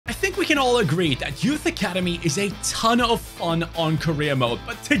we can all agree that Youth Academy is a ton of fun on career mode,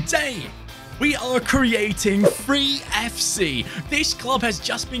 but today we are creating Free FC. This club has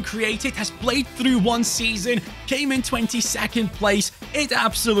just been created, has played through one season, came in 22nd place. It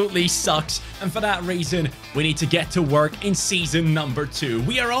absolutely sucks. And for that reason, we need to get to work in season number 2.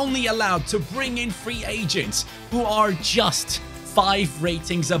 We are only allowed to bring in free agents who are just 5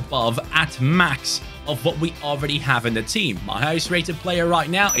 ratings above at max of what we already have in the team. My highest rated player right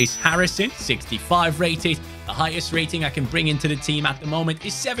now is Harrison, 65 rated. The highest rating I can bring into the team at the moment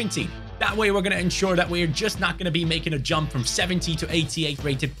is 70. That way, we're going to ensure that we're just not going to be making a jump from 70 to 88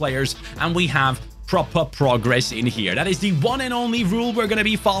 rated players, and we have proper progress in here. That is the one and only rule we're going to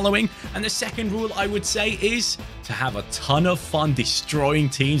be following. And the second rule, I would say, is to have a ton of fun destroying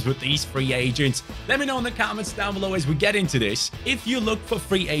teams with these free agents. Let me know in the comments down below as we get into this. If you look for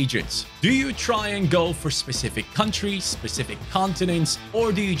free agents, do you try and go for specific countries, specific continents,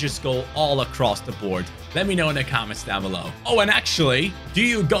 or do you just go all across the board? Let me know in the comments down below. Oh, and actually, do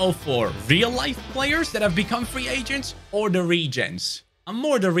you go for real-life players that have become free agents or the regens? I'm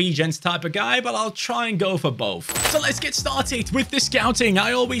more the regens type of guy, but I'll try and go for both. So let's get started with the scouting.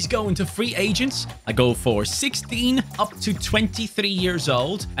 I always go into free agents. I go for 16 up to 23 years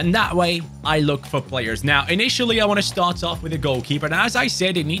old, and that way I look for players. Now, initially, I want to start off with a goalkeeper, and as I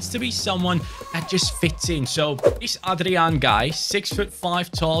said, it needs to be someone that just fits in. So this Adrian guy,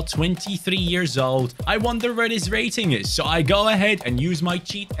 6'5" tall, 23 years old. I wonder where his rating is, so I go ahead and use my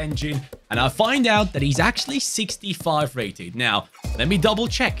cheat engine, and I find out that he's actually 65 rated. Now, let me double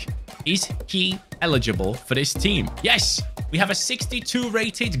check. Is he eligible for this team? Yes, we have a 62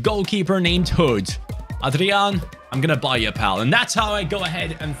 rated goalkeeper named Hood. Adrian, I'm gonna buy you, pal. And that's how I go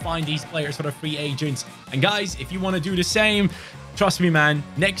ahead and find these players for the free agents. And guys, if you want to do the same, trust me, man,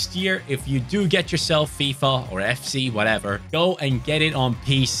 next year, if you do get yourself FIFA or FC, whatever, go and get it on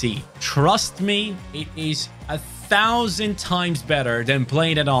PC. Trust me, it is 1,000 times better than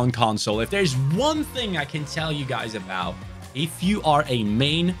playing it on console. If there's one thing I can tell you guys about, if you are a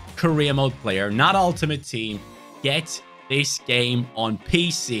main career mode player, not Ultimate Team, get this game on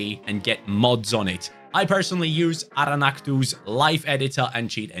PC and get mods on it. I personally use Aranaktu's live editor and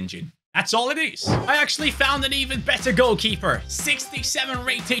cheat engine. That's all it is. I actually found an even better goalkeeper. 67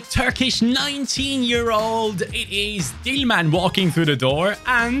 rated Turkish 19-year-old. It is Dilman walking through the door.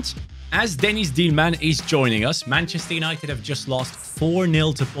 And as Dennis Dilman is joining us, Manchester United have just lost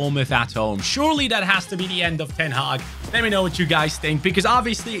 4-0 to Bournemouth at home. Surely that has to be the end of Ten Hag. Let me know what you guys think, because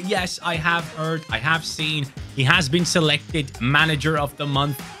obviously, yes, I have heard, I have seen, he has been selected Manager of the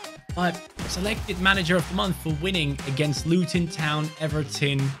Month. But selected Manager of the Month for winning against Luton Town,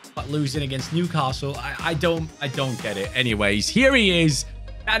 Everton, but losing against Newcastle, I don't get it. Anyways, here he is.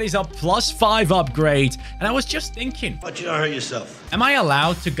 That is a +5 upgrade. And I was just thinking, but you don't hurt yourself. Am I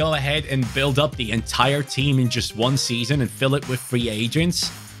allowed to go ahead and build up the entire team in just one season and fill it with free agents?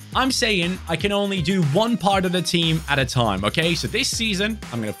 I'm saying I can only do one part of the team at a time, okay? So this season,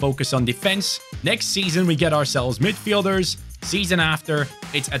 I'm going to focus on defense. Next season, we get ourselves midfielders. Season after,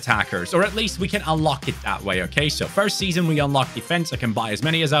 it's attackers, or at least we can unlock it that way, okay? So first season, we unlock defense. I can buy as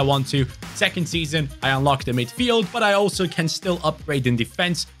many as I want to. Second season, I unlock the midfield, but I also can still upgrade in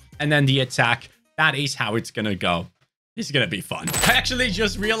defense. And then the attack, that is how it's going to go. This is going to be fun. I actually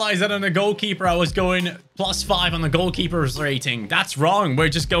just realized that on the goalkeeper, I was going +5 on the goalkeeper's rating. That's wrong. We're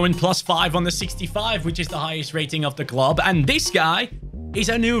just going +5 on the 65, which is the highest rating of the club. And this guy is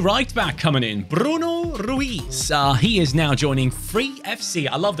a new right back coming in, Bruno Ruiz. He is now joining Free FC.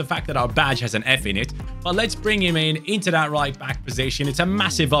 I love the fact that our badge has an F in it, but let's bring him in into that right back position. It's a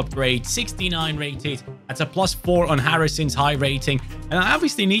massive upgrade, 69 rated. That's a +4 on Harrison's high rating. And I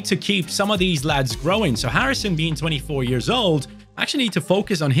obviously need to keep some of these lads growing. So Harrison being 24 years old, I actually need to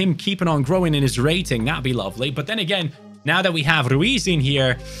focus on him keeping on growing in his rating. That'd be lovely. But then again, now that we have Ruiz in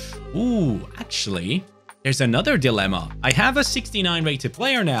here, ooh, actually, there's another dilemma. I have a 69 rated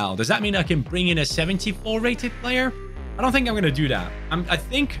player now. Does that mean I can bring in a 74 rated player? I don't think I'm going to do that. I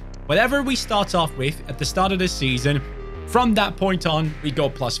think whatever we start off with at the start of the season, from that point on, we go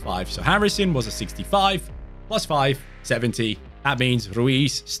 +5. So Harrison was a 65, +5, 70. That means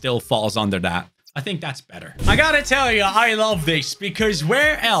Ruiz still falls under that. I think that's better. I gotta tell you, I love this, because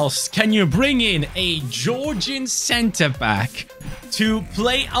where else can you bring in a Georgian centre-back to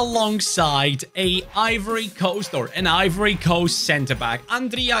play alongside an Ivory Coast centre-back?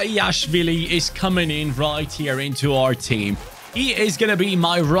 Andrea Iashvili is coming in right here into our team. He is going to be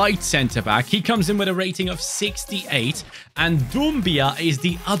my right centre-back. He comes in with a rating of 68. And Dumbia is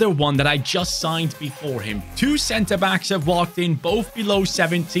the other one that I just signed before him. 2 centre-backs have walked in, both below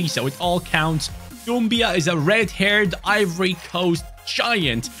 70, so it all counts. Dumbia is a red-haired Ivory Coast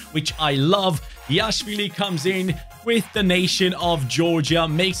giant, which I love. Yashvili comes in with the nation of Georgia.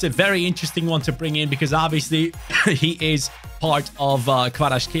 Makes a very interesting one to bring in because obviously he is part of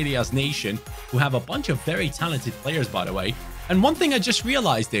Kvarashkiria's nation, who have a bunch of very talented players, by the way. And one thing I just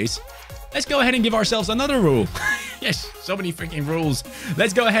realized is, let's go ahead and give ourselves another rule. Yes, so many freaking rules.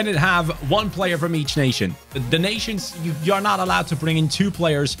 Let's go ahead and have one player from each nation. The nations, you're not allowed to bring in 2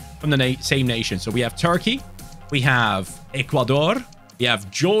 players from the same nation. So we have Turkey, we have Ecuador, we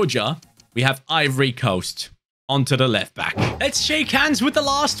have Georgia, we have Ivory Coast. Onto the left back. Let's shake hands with the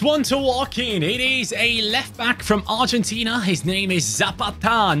last one to walk in. It is a left back from Argentina. His name is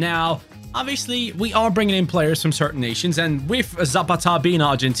Zapata. Now, obviously, we are bringing in players from certain nations, and with Zapata being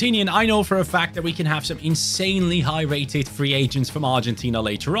Argentinian, I know for a fact that we can have some insanely high-rated free agents from Argentina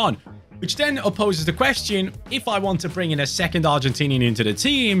later on, which then opposes the question, if I want to bring in a second Argentinian into the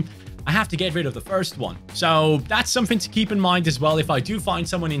team, I have to get rid of the first one. So that's something to keep in mind as well. If I do find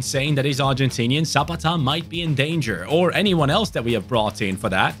someone insane that is Argentinian, Zapata might be in danger, or anyone else that we have brought in for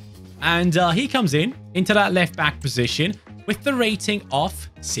that. And he comes into that left back position with the rating of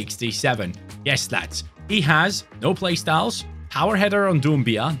 67. Yes, lads. He has no playstyles, power header on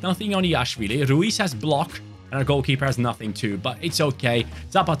Doumbia, nothing on Yashvili. Ruiz has block, and our goalkeeper has nothing too, but it's okay.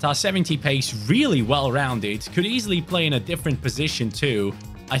 Zapata, 70 pace, really well-rounded. Could easily play in a different position too.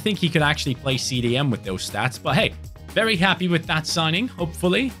 I think he could actually play CDM with those stats, but hey, very happy with that signing.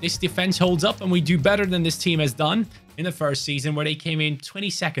 Hopefully, this defense holds up and we do better than this team has done in the first season, where they came in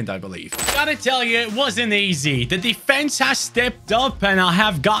 22nd, I believe. Gotta tell you, it wasn't easy. The defense has stepped up, and I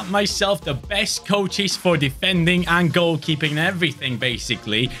have got myself the best coaches for defending and goalkeeping and everything,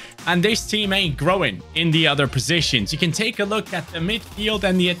 basically. And this team ain't growing in the other positions. You can take a look at the midfield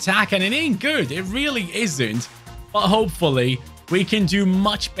and the attack, and it ain't good. It really isn't. But hopefully, we can do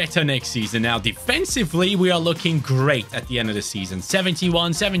much better next season. Now, defensively, we are looking great at the end of the season.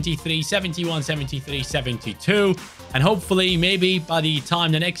 71, 73, 71, 73, 72. And hopefully, maybe by the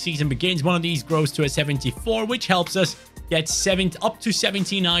time the next season begins, one of these grows to a 74, which helps us get up to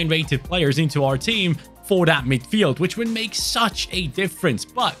 79 rated players into our team for that midfield, which would make such a difference.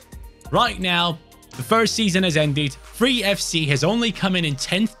 But right now, the first season has ended. Free FC has only come in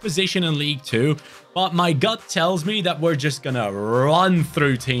 10th position in League 2. But my gut tells me that we're just going to run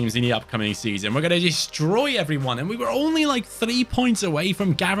through teams in the upcoming season. We're going to destroy everyone. And we were only like 3 points away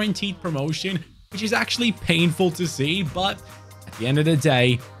from guaranteed promotion, which is actually painful to see. But at the end of the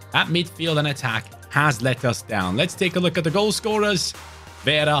day, that midfield and attack has let us down. Let's take a look at the goal scorers.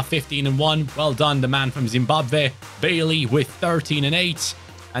 Vera, 15-1. Well done, the man from Zimbabwe. Bailey with 13-8.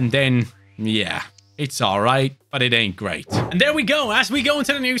 And then, yeah, it's all right, but it ain't great. And there we go. As we go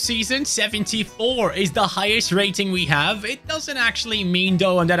into the new season, 74 is the highest rating we have. It doesn't actually mean,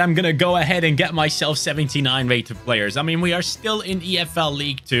 though, that I'm going to go ahead and get myself 79 rated players. I mean, we are still in EFL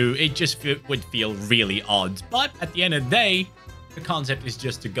League 2. It just would feel really odd. But at the end of the day, the concept is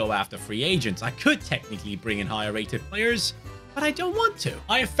just to go after free agents. I could technically bring in higher rated players, but I don't want to.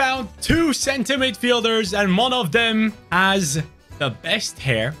 I have found 2 center midfielders, and one of them has the best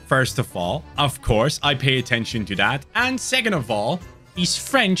hair, first of all. Of course, I pay attention to that. And second of all, he's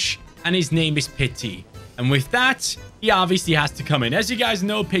French, and his name is Petit. And with that, he obviously has to come in. As you guys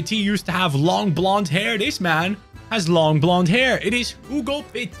know, Petit used to have long blonde hair. This man has long blonde hair. It is Hugo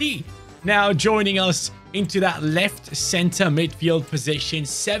Petit. Now joining us into that left center midfield position,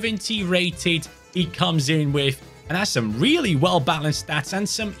 70 rated, he comes in with, and has some really well-balanced stats and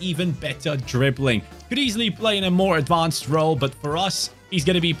some even better dribbling. Could easily play in a more advanced role, but for us, he's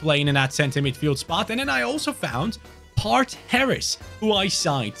going to be playing in that center midfield spot. And then I also found Part Harris, who I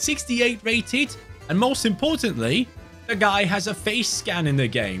signed, 68 rated, and most importantly, the guy has a face scan in the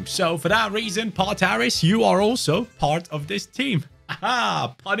game. So for that reason, Part Harris, you are also part of this team.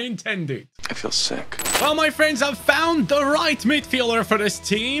 Aha, pun intended. I feel sick. Well, my friends, I've found the right midfielder for this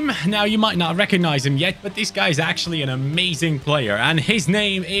team. Now, you might not recognize him yet, but this guy is actually an amazing player. And his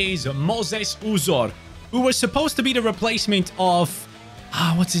name is Moses Uzor, who was supposed to be the replacement of,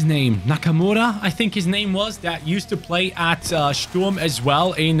 what's his name? Nakamura, I think his name was, that used to play at Sturm as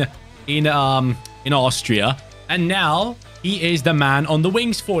well in Austria. And now he is the man on the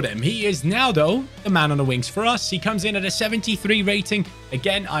wings for them. He is now, though, the man on the wings for us. He comes in at a 73 rating.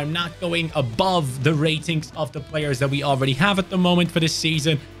 Again, I'm not going above the ratings of the players that we already have at the moment for this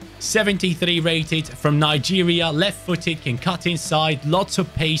season. 73 rated from Nigeria, left-footed, can cut inside, lots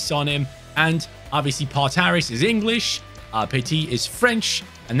of pace on him. And obviously, Part Harris is English, Petit is French,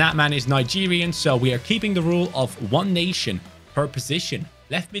 and that man is Nigerian. So we are keeping the rule of one nation per position.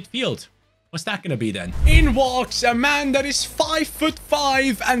 Left midfield. What's that going to be then? In walks a man that is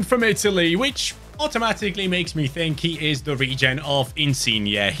 5'5" and from Italy, which automatically makes me think he is the regen of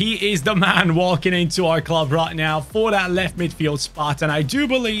Insigne. He is the man walking into our club right now for that left midfield spot, and I do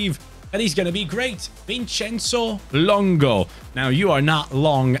believe that he's going to be great. Vincenzo Longo. Now, you are not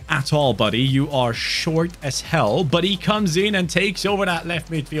long at all, buddy. You are short as hell, but he comes in and takes over that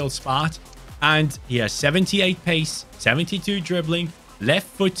left midfield spot, and he has 78 pace, 72 dribbling,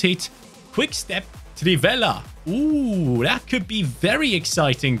 left-footed, quick step, Trivela. Ooh, that could be very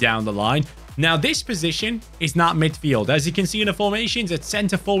exciting down the line. Now, this position is not midfield. As you can see in the formations, it's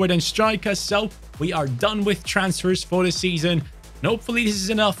center forward and striker. So we are done with transfers for the season. And hopefully this is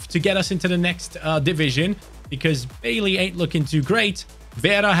enough to get us into the next division, because Bailey ain't looking too great.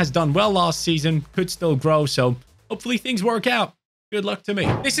 Vera has done well last season, could still grow. So hopefully things work out. Good luck to me.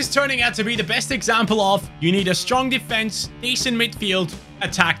 This is turning out to be the best example of you need a strong defense, decent midfield,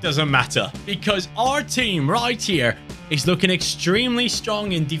 attack doesn't matter. Because our team right here is looking extremely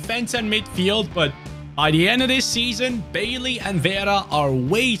strong in defense and midfield, but by the end of this season, Bailey and Vera are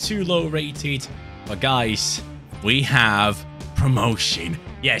way too low rated. But guys, we have promotion.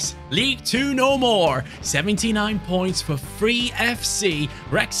 Yes, League 2 no more. 79 points for Free FC.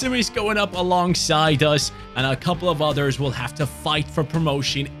 Wrexham is going up alongside us, and a couple of others will have to fight for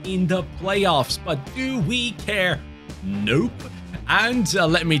promotion in the playoffs. But do we care? Nope. And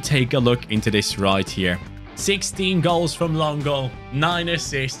let me take a look into this right here. 16 goals from Longo, 9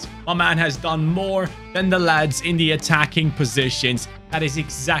 assists. My man has done more than the lads in the attacking positions. That is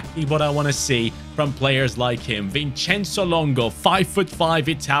exactly what I want to see from players like him. Vincenzo Longo, 5'5"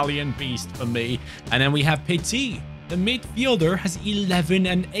 Italian beast for me. And then we have Petit. The midfielder has 11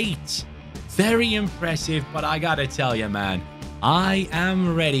 and 8. Very impressive, but I gotta tell you, man, I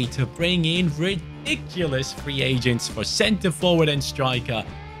am ready to bring in ridiculous free agents for center forward and striker.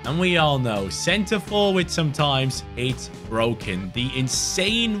 And we all know center forward, sometimes it's broken. The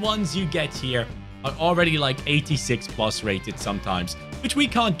insane ones you get here are already like 86 plus rated sometimes, which we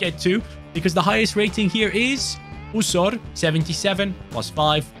can't get to because the highest rating here is Usor, 77 plus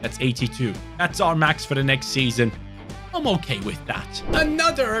 5. That's 82. That's our max for the next season. I'm okay with that.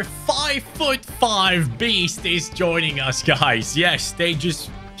 Another 5'5" beast is joining us, guys. Yes, they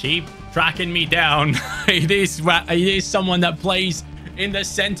just keep tracking me down. It is someone that plays in the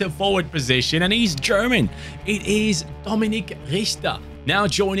center forward position, and he's German. It is Dominik Richter, now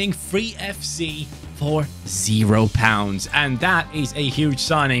joining Free FC for £0, and that is a huge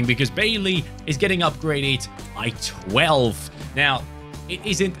signing because Bailey is getting upgraded by 12. Now, it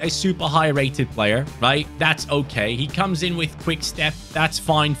isn't a super high rated player, right? That's okay. He comes in with quick step. That's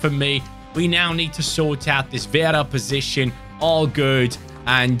fine for me. We now need to sort out this Vera position. All good.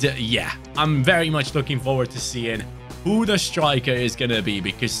 And yeah, I'm very much looking forward to seeing who the striker is going to be,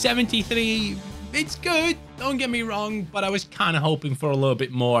 because 73, it's good, don't get me wrong, but I was kind of hoping for a little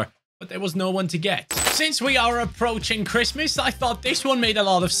bit more, but there was no one to get. Since we are approaching Christmas, I thought this one made a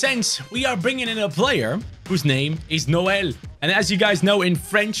lot of sense. We are bringing in a player whose name is Noël. And as you guys know, in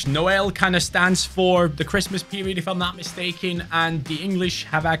French, Noël kind of stands for the Christmas period, if I'm not mistaken. And the English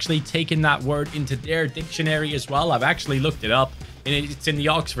have actually taken that word into their dictionary as well. I've actually looked it up, and it's in the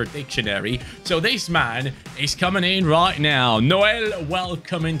Oxford Dictionary. So this man is coming in right now. Noël,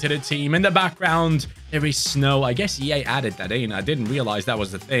 welcome into the team. In the background, there is snow. I guess EA added that in. I didn't realize that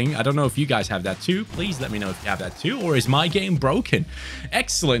was the thing. I don't know if you guys have that too. Please let me know if you have that too. Or is my game broken?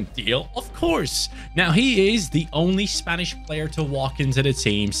 Excellent deal. Of course. Now, he is the only Spanish player to walk into the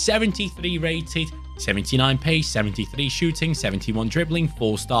team. 73 rated. 79 pace, 73 shooting, 71 dribbling,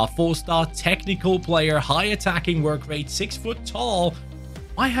 4-star, technical player, high attacking work rate, 6 foot tall.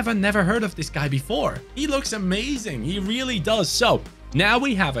 Why have I never heard of this guy before? He looks amazing. He really does. So now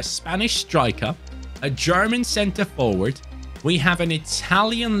we have a Spanish striker, a German center forward. We have an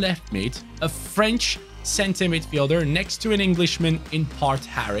Italian left mid, a French center midfielder next to an Englishman in Part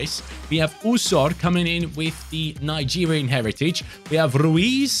Harris. We have Usor coming in with the Nigerian heritage. We have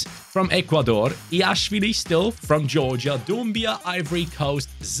Ruiz from Ecuador, Iashvili still from Georgia, Dumbia, Ivory Coast,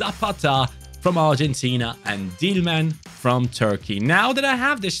 Zapata from Argentina, and Dilman from Turkey. Now that I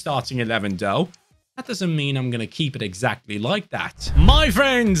have this starting 11 though, that doesn't mean I'm going to keep it exactly like that. My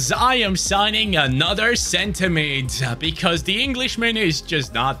friends, I am signing another center mid because the Englishman is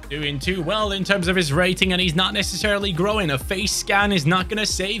just not doing too well in terms of his rating, and he's not necessarily growing. A face scan is not going to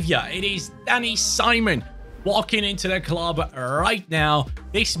save you. It is Danny Simon walking into the club right now.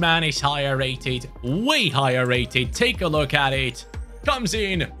 This man is higher rated, way higher rated. Take a look at it. Comes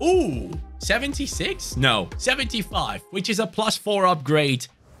in, ooh, 76? No, 75, which is a +4 upgrade.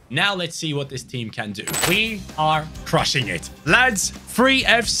 Now let's see what this team can do. We are crushing it. Lads, Free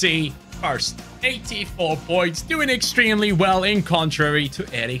FC first. 84 points, doing extremely well in contrary to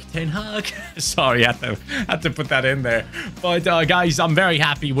Erik ten Hag. Sorry, I had to put that in there. But guys, I'm very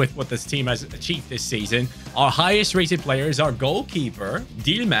happy with what this team has achieved this season. Our highest rated players are goalkeeper,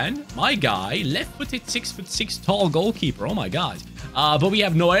 Dilman, my guy, left-footed 6'6" tall goalkeeper. Oh my god. But we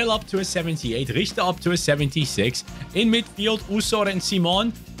have Noel up to a 78, Richter up to a 76. In midfield, Usor and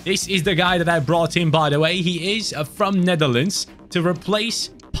Simon. This is the guy that I brought in, by the way. He is from Netherlands to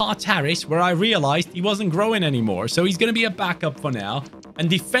replace Pat Harris, where I realized he wasn't growing anymore. So he's going to be a backup for now. And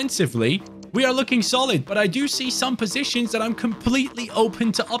defensively, we are looking solid, but I do see some positions that I'm completely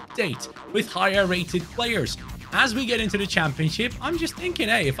open to update with higher rated players. As we get into the championship, I'm just thinking,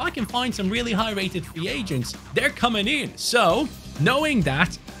 hey, if I can find some really high rated free agents, they're coming in. So knowing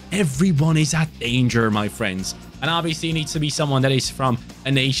that, everyone is at danger, my friends. And obviously it needs to be someone that is from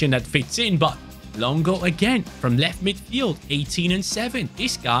a nation that fits in, but Longo again from left midfield, 18-7.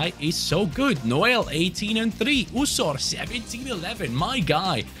 This guy is so good. Noel, 18-3. Usor, 17-11. My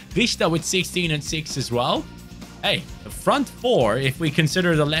guy. Richter with 16-6 as well. Hey, the front four, if we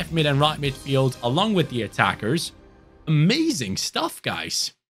consider the left mid and right midfield along with the attackers, amazing stuff,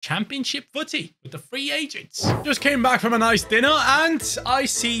 guys. Championship footy with the free agents. Just came back from a nice dinner and I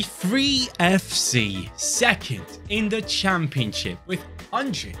see Free FC second in the championship with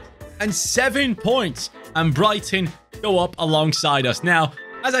 107 points, and Brighton go up alongside us. Now,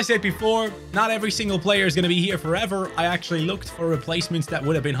 as I said before, not every single player is going to be here forever. I actually looked for replacements that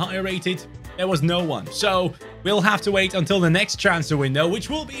would have been higher rated. There was no one. So we'll have to wait until the next transfer window, which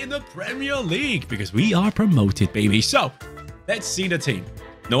will be in the Premier League, because we are promoted, baby. So let's see the team.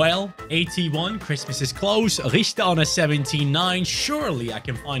 Noel, 81. Christmas is close. Richter on a 17-9. Surely I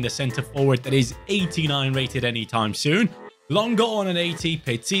can find a centre forward that is 89 rated anytime soon. Longo on an 80,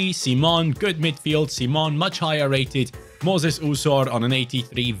 Petit, Simon, good midfield, Simon, much higher rated. Moses Usor on an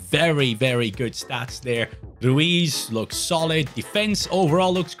 83, very, very good stats there. Ruiz looks solid. Defense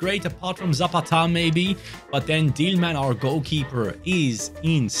overall looks great, apart from Zapata maybe. But then Dilman, our goalkeeper, is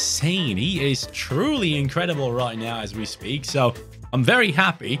insane. He is truly incredible right now as we speak. So I'm very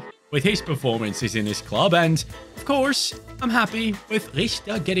happy with his performances in this club. And of course, I'm happy with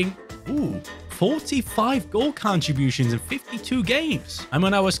Richter getting 45 goal contributions in 52 games. And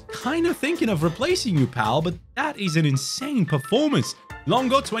when I was kind of thinking of replacing you, pal, but that is an insane performance.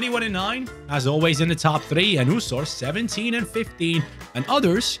 Longo, 21-9, as always in the top three, and Usor, 17-15. And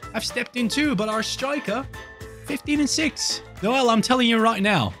others have stepped in too, but our striker, 15-6. Noel, I'm telling you right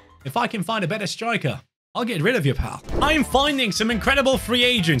now, if I can find a better striker, I'll get rid of you, pal. I'm finding some incredible free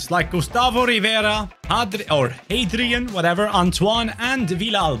agents like Gustavo Rivera, Hadrian, whatever, Antoine, and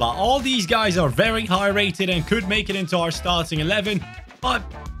Villalba. All these guys are very high rated and could make it into our starting 11, but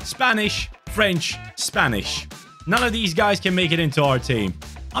Spanish, French, Spanish. None of these guys can make it into our team.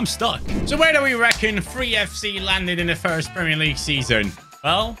 I'm stuck. So where do we reckon Free FC landed in the first Premier League season?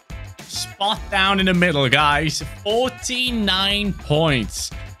 Well, spot down in the middle, guys. 49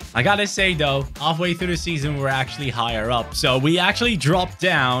 points. I gotta say, though, halfway through the season, we're actually higher up. So we actually dropped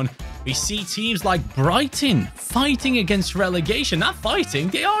down. We see teams like Brighton fighting against relegation. Not fighting,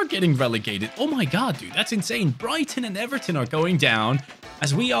 they are getting relegated. Oh my god, dude, that's insane. Brighton and Everton are going down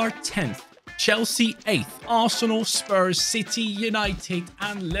as we are 10th. Chelsea 8th. Arsenal, Spurs, City, United,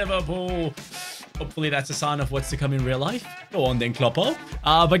 and Liverpool. Hopefully that's a sign of what's to come in real life. Go on then, Kloppo.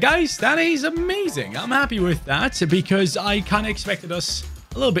 But guys, that is amazing. I'm happy with that because I kind of expected us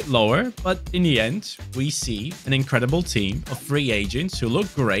a little bit lower, but in the end, we see an incredible team of free agents who look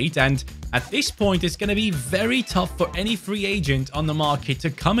great. And at this point, it's going to be very tough for any free agent on the market to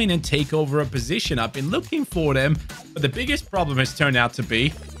come in and take over a position. I've been looking for them, but the biggest problem has turned out to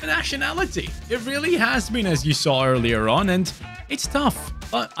be the nationality. It really has been, as you saw earlier on, and it's tough,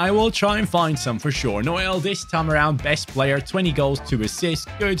 but I will try and find some for sure. Noel, this time around, best player, 20 goals, 2 assists.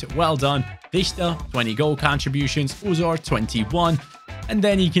 Good, well done. Richter, 20 goal contributions. Usor, 21. And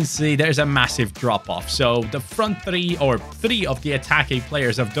then you can see there's a massive drop-off. So the front three of the attacking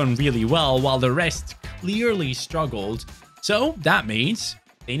players have done really well, while the rest clearly struggled. So that means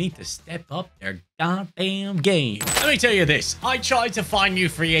they need to step up their goddamn game. Let me tell you this. I tried to find new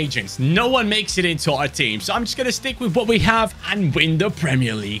free agents. No one makes it into our team. So I'm just going to stick with what we have and win the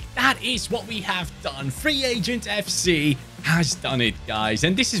Premier League. That is what we have done. Free Agent FC has done it, guys.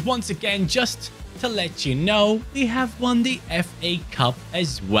 And this is once again just to let you know, we have won the FA Cup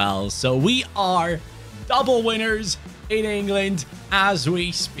as well. So we are double winners in England as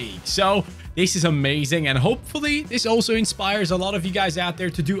we speak. So this is amazing, and hopefully this also inspires a lot of you guys out there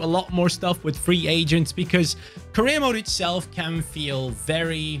to do a lot more stuff with free agents, because career mode itself can feel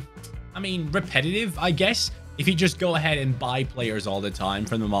very, repetitive, I guess. if you just go ahead and buy players all the time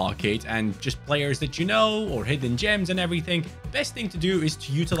from the market and just players that you know or hidden gems and everything, the best thing to do is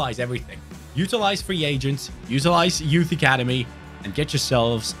to utilize everything. Utilize free agents, utilize youth academy, and get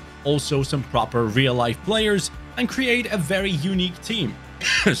yourselves also some proper real life players and create a very unique team.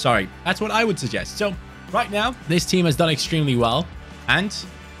 Sorry, that's what I would suggest. So right now, this team has done extremely well, and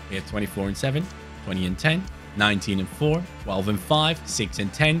we have 24-7, 20-10, 19-4, 12-5,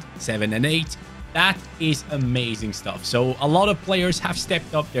 6-10, 7-8. That is amazing stuff. So a lot of players have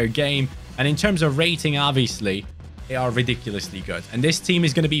stepped up their game, and in terms of rating, obviously, they are ridiculously good. And this team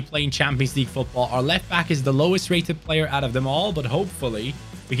is going to be playing Champions League football. Our left back is the lowest rated player out of them all, but hopefully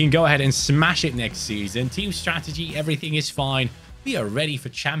we can go ahead and smash it next season. Team strategy, everything is fine. We are ready for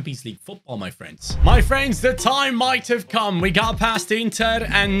Champions League football, my friends. My friends, the time might have come. We got past Inter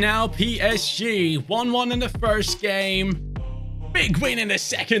and now PSG. 1-1 in the first game. Big win in the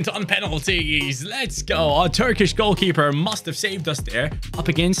second on penalties. Let's go. Our Turkish goalkeeper must have saved us there. Up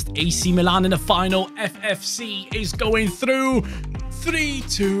against AC Milan in the final. FFC is going through.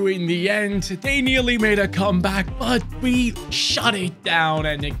 3-2 in the end. They nearly made a comeback, but we shut it down.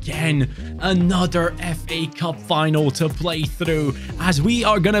 And again, another FA Cup final to play through, as we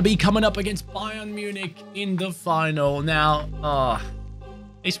are going to be coming up against Bayern Munich in the final. Now,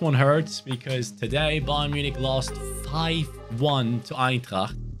 this one hurts because today Bayern Munich lost 5-1 to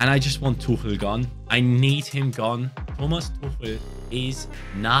Eintracht, and I just want Tuchel gone. I need him gone. Thomas Tuchel is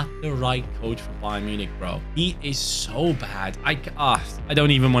not the right coach for Bayern Munich, bro. He is so bad. I don't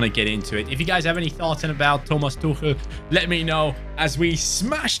even want to get into it. If you guys have any thoughts about Thomas Tuchel, let me know, as we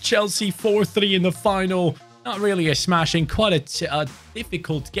smashed Chelsea 4-3 in the final. Not really a smashing, quite a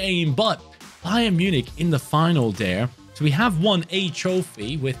difficult game, but Bayern Munich in the final there. So we have won a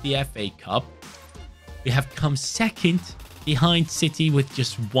trophy with the FA Cup. We have come second behind City with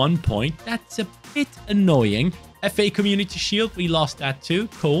just 1 point. That's a bit annoying. FA Community Shield, we lost that too.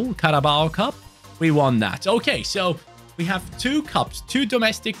 Cool. Carabao Cup, we won that. Okay, so we have 2 cups, 2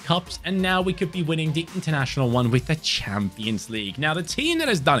 domestic cups, and now we could be winning the international one with the Champions League. Now, the team that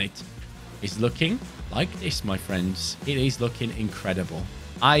has done it is looking like this, my friends. It is looking incredible.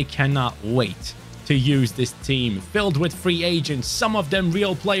 I cannot wait to use this team filled with free agents, some of them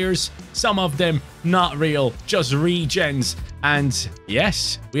real players, some of them not real, just regens. And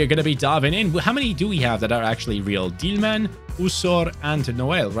yes, we are going to be diving in. How many do we have that are actually real? Dilman, Usor, and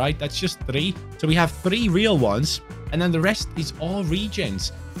Noel, right? That's just 3. So we have 3 real ones, and then the rest is all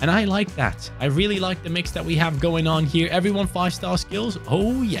regens. And I like that. I really like the mix that we have going on here. Everyone 5-star skills.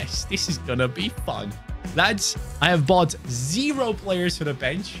 Oh yes, this is going to be fun. Lads, I have bought 0 players for the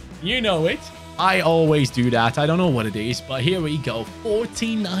bench. You know it. I always do that. I don't know what it is, but here we go.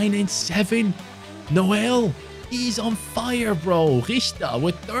 49-7. Noel, he's on fire, bro. Richter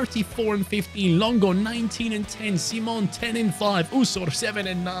with 34-15. Longo 19-10. Simon 10-5. Usor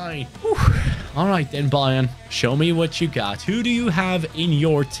 7-9. All right then, Bayern. Show me what you got. Who do you have in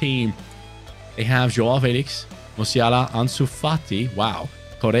your team? They have Joao Felix, Musiala, Ansu Fati. Wow.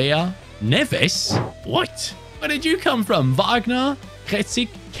 Correa, Neves. What? Where did you come from? Wagner, Kretzik,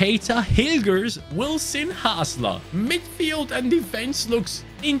 Keita, Hilgers, Wilson, Hasler. Midfield and defense looks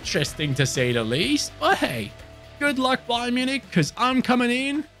interesting to say the least. But hey, good luck, Bayern Munich, because I'm coming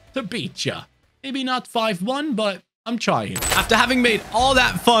in to beat ya. Maybe not 5-1, but I'm trying. After having made all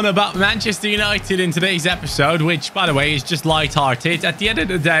that fun about Manchester United in today's episode, which, by the way, is just light-hearted, at the end of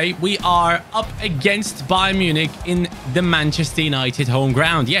the day, we are up against Bayern Munich in the Manchester United home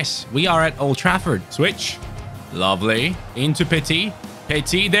ground. Yes, we are at Old Trafford. Switch. Lovely. Into Petit.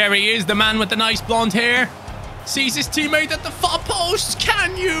 Petit, there he is, the man with the nice blonde hair. Sees his teammate at the far post.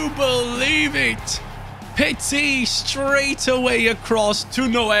 Can you believe it? Petit straight away across to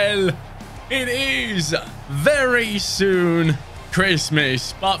Noel. It is very soon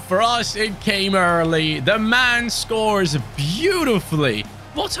Christmas, but for us, it came early. The man scores beautifully.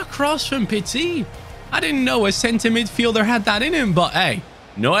 What a cross from Petit. I didn't know a centre midfielder had that in him, but hey,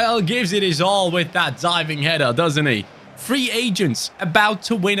 Noel gives it his all with that diving header, doesn't he? Free agents about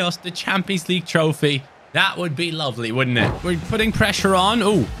to win us the Champions League trophy. That would be lovely, wouldn't it? We're putting pressure on.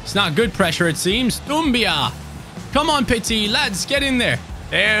 Oh, it's not good pressure, it seems. Dumbia. Come on, Petit. Lads, get in there.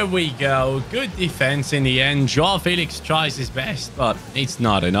 There we go. Good defense in the end. Joao Felix tries his best, but it's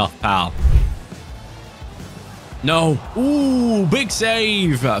not enough, pal. No. Ooh, big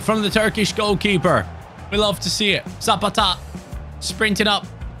save from the Turkish goalkeeper. We love to see it. Zapata sprinted up.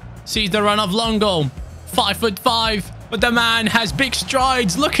 Sees the run of Longo. 5'5", but the man has big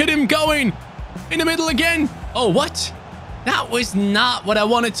strides. Look at him going. In the middle again. Oh, what? That was not what I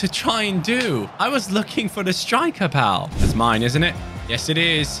wanted to try and do. I was looking for the striker, pal. That's mine, isn't it? Yes, it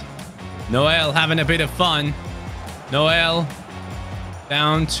is. Noel having a bit of fun. Noel.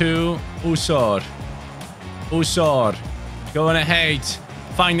 Down to Usor. Usor. Going ahead.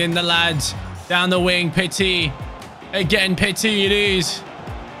 Finding the lads. Down the wing. Petit. Again, Petit it is.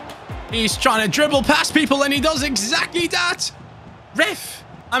 He's trying to dribble past people and he does exactly that. Ref.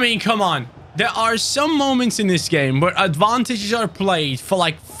 I mean, come on. There are some moments in this game where advantages are played for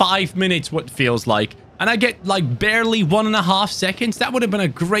like 5 minutes, what feels like. And I get like barely 1.5 seconds. That would have been a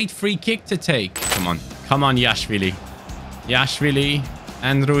great free kick to take. Come on. Come on, Yashvili. Yashvili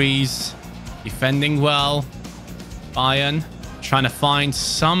and Ruiz defending well. Bayern trying to find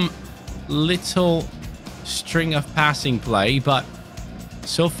some little string of passing play, but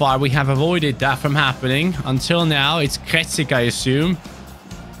so far we have avoided that from happening. Until now, it's Kretzig, I assume.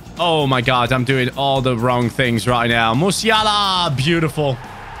 Oh my god, I'm doing all the wrong things right now. Musiala, beautiful.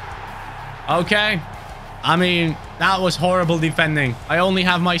 Okay. I mean, that was horrible defending. I only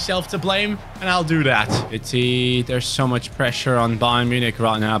have myself to blame, and I'll do that. There's so much pressure on Bayern Munich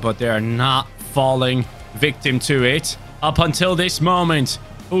right now, but they're not falling victim to it. Up until this moment,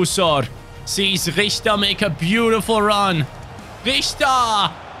 Usor sees Richter make a beautiful run. Richter!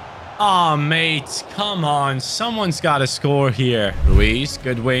 Oh, mate, come on. Someone's got to score here. Ruiz,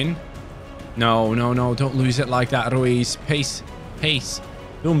 good win. No, no, no. Don't lose it like that, Ruiz. Pace, pace.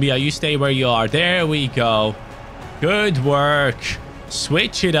 Dumbia, you stay where you are. There we go. Good work.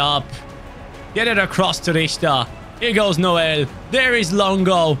 Switch it up. Get it across to Richter. Here goes Noel. There is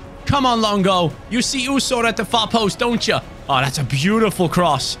Longo. Come on, Longo. You see Usor at the far post, don't you? Oh, that's a beautiful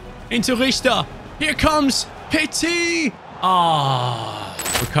cross. Into Richter. Here comes Petit. Ah.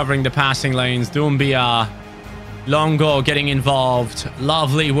 Recovering the passing lanes. Dumbia. Longo getting involved.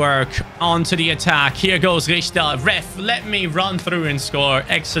 Lovely work. On to the attack. Here goes Richter. Ref, let me run through and score.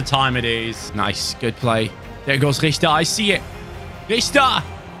 Extra time it is. Nice. Good play. There goes Richter. I see it. Richter.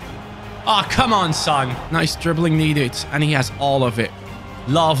 Oh, come on, son. Nice dribbling needed. And he has all of it.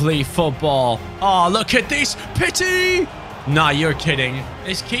 Lovely football. Oh, look at this. Pity. Nah, you're kidding.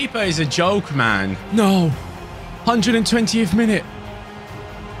 This keeper is a joke, man. No. 120th minute.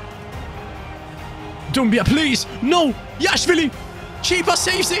 Dumbia, please. No. Yashvili. Keeper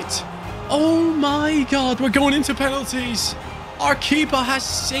saves it. Oh my god. We're going into penalties. Our keeper has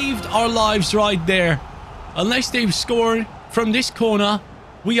saved our lives right there. Unless they've scored from this corner,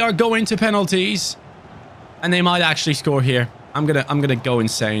 we are going to penalties. And they might actually score here. I'm gonna go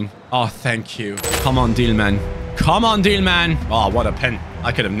insane. Oh, thank you. Come on, Dealman. Come on, Dealman. Oh, what a pen.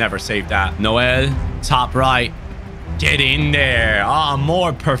 I could have never saved that. Noel, top right. Get in there. Ah,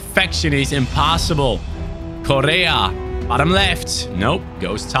 more perfection is impossible. Correa, bottom left. Nope,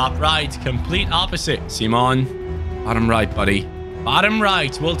 goes top right. Complete opposite. Simon, bottom right, buddy. Bottom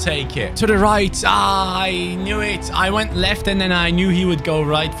right, we'll take it. To the right. Ah, I knew it. I went left and then I knew he would go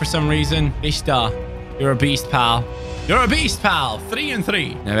right for some reason. Ishta, you're a beast, pal. You're a beast, pal.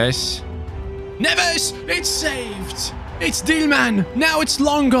 3-3. Neves. Neves! It's saved. It's Dealman. Now it's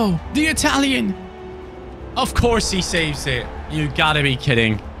Longo, the Italian. Of course he saves it. You gotta be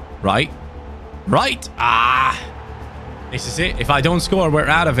kidding. Right? Right? Ah. This is it. If I don't score, we're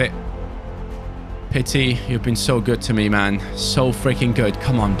out of it. Pity, you've been so good to me, man. So freaking good.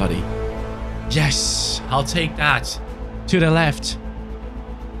 Come on, buddy. Yes, I'll take that. To the left.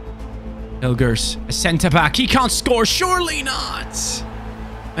 Ilgers, a centre-back. He can't score. Surely not.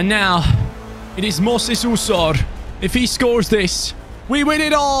 And now, it is Moses Usor. If he scores this, we win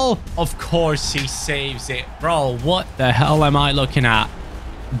it all. Of course he saves it. Bro, what the hell am I looking at?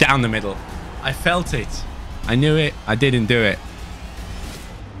 Down the middle. I felt it. I knew it. I didn't do it.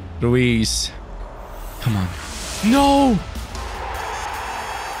 Ruiz. Come on. No!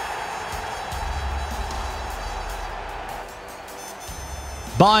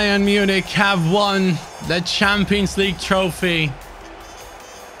 Bayern Munich have won the Champions League trophy.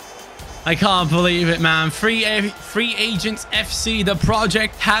 I can't believe it, man. Free Agents FC, the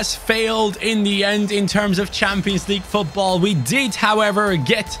project has failed in the end in terms of Champions League football. We did, however,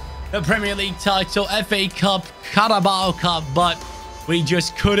 get the Premier League title, FA Cup, Carabao Cup, but we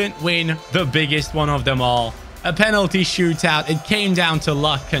just couldn't win the biggest one of them all. A penalty shootout. It came down to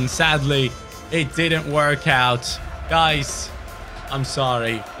luck, and sadly, it didn't work out. Guys, I'm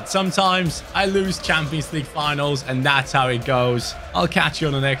sorry, but sometimes I lose Champions League finals, and that's how it goes. I'll catch you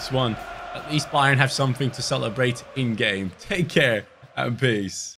on the next one. At least Bayern have something to celebrate in-game. Take care, and peace.